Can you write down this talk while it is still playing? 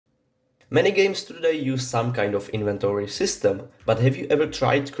Many games today use some kind of inventory system, but have you ever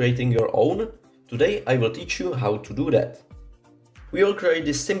tried creating your own? Today I will teach you how to do that. We will create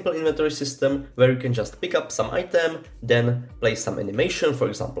this simple inventory system where you can just pick up some item, then place some animation, for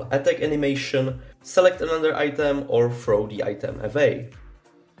example attack animation, select another item or throw the item away.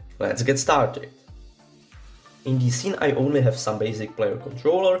 Let's get started. In the scene I only have some basic player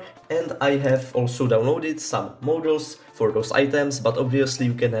controller and I have also downloaded some models for those items, but obviously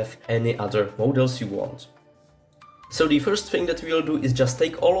you can have any other models you want. So the first thing that we will do is just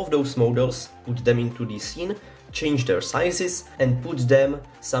take all of those models, put them into the scene, change their sizes and put them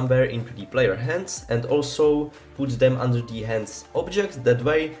somewhere into the player hands and also put them under the hands object. That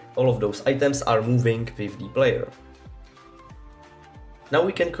way all of those items are moving with the player. Now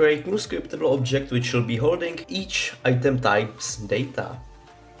we can create new scriptable object which will be holding each item type's data.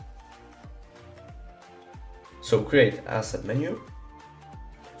 So create asset menu.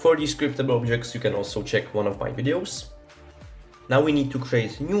 For these scriptable objects you can also check one of my videos. Now we need to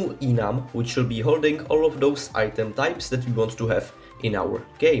create new enum which will be holding all of those item types that we want to have in our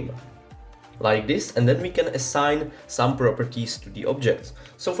game. Like this, and then we can assign some properties to the object.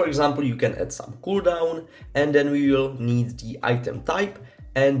 So for example you can add some cooldown and then we will need the item type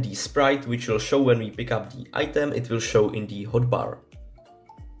and the sprite which will show when we pick up the item, it will show in the hotbar.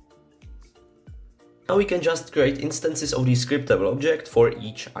 Now we can just create instances of the scriptable object for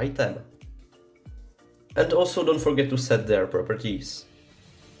each item. And also don't forget to set their properties.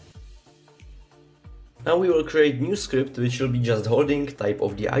 Now we will create new script which will be just holding type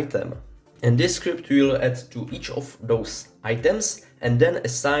of the item. And this script we will add to each of those items and then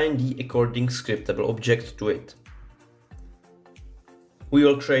assign the according scriptable object to it. We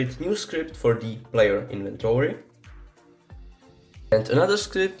will create new script for the player inventory. And another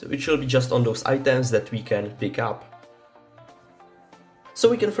script which will be just on those items that we can pick up. So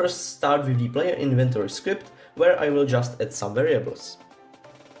we can first start with the player inventory script where I will just add some variables.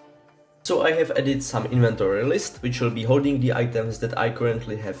 So I have added some inventory list which will be holding the items that I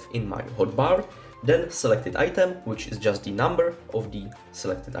currently have in my hotbar, then selected item which is just the number of the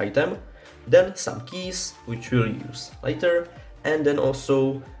selected item, then some keys which we'll use later, and then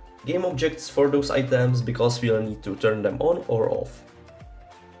also game objects for those items because we'll need to turn them on or off.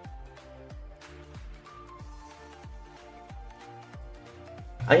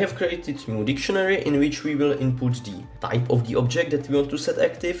 I have created a new dictionary in which we will input the type of the object that we want to set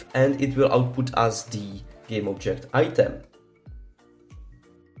active and it will output us the game object item.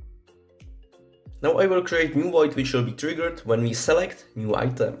 Now I will create new void which will be triggered when we select new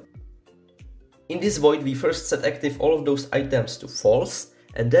item. In this void we first set active all of those items to false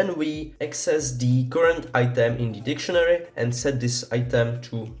and then we access the current item in the dictionary and set this item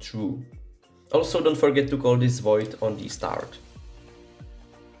to true. Also don't forget to call this void on the start.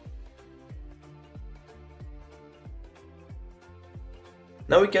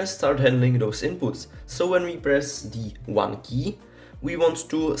 Now we can start handling those inputs. So when we press the 1 key, we want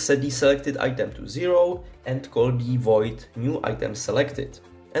to set the selected item to 0 and call the void new item selected.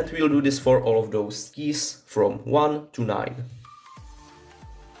 And we'll do this for all of those keys from 1 to 9.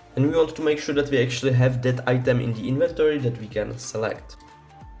 And we want to make sure that we actually have that item in the inventory that we can select.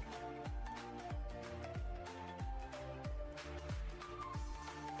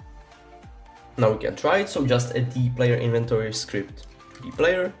 Now we can try it, so just add the player inventory script the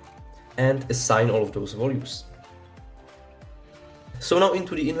player and assign all of those values. So now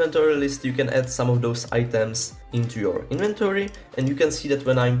into the inventory list you can add some of those items into your inventory and you can see that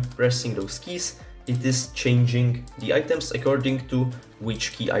when I'm pressing those keys it is changing the items according to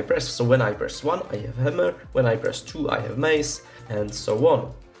which key I press. So when I press 1 I have hammer, when I press 2 I have mace and so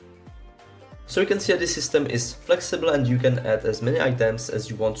on. So you can see that this system is flexible and you can add as many items as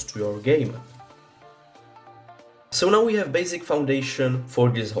you want to your game. So now we have basic foundation for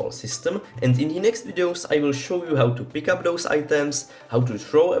this whole system, and in the next videos I will show you how to pick up those items, how to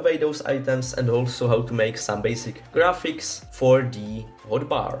throw away those items and also how to make some basic graphics for the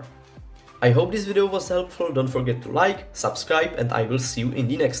hotbar. I hope this video was helpful, don't forget to like, subscribe and I will see you in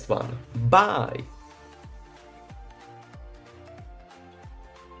the next one. Bye!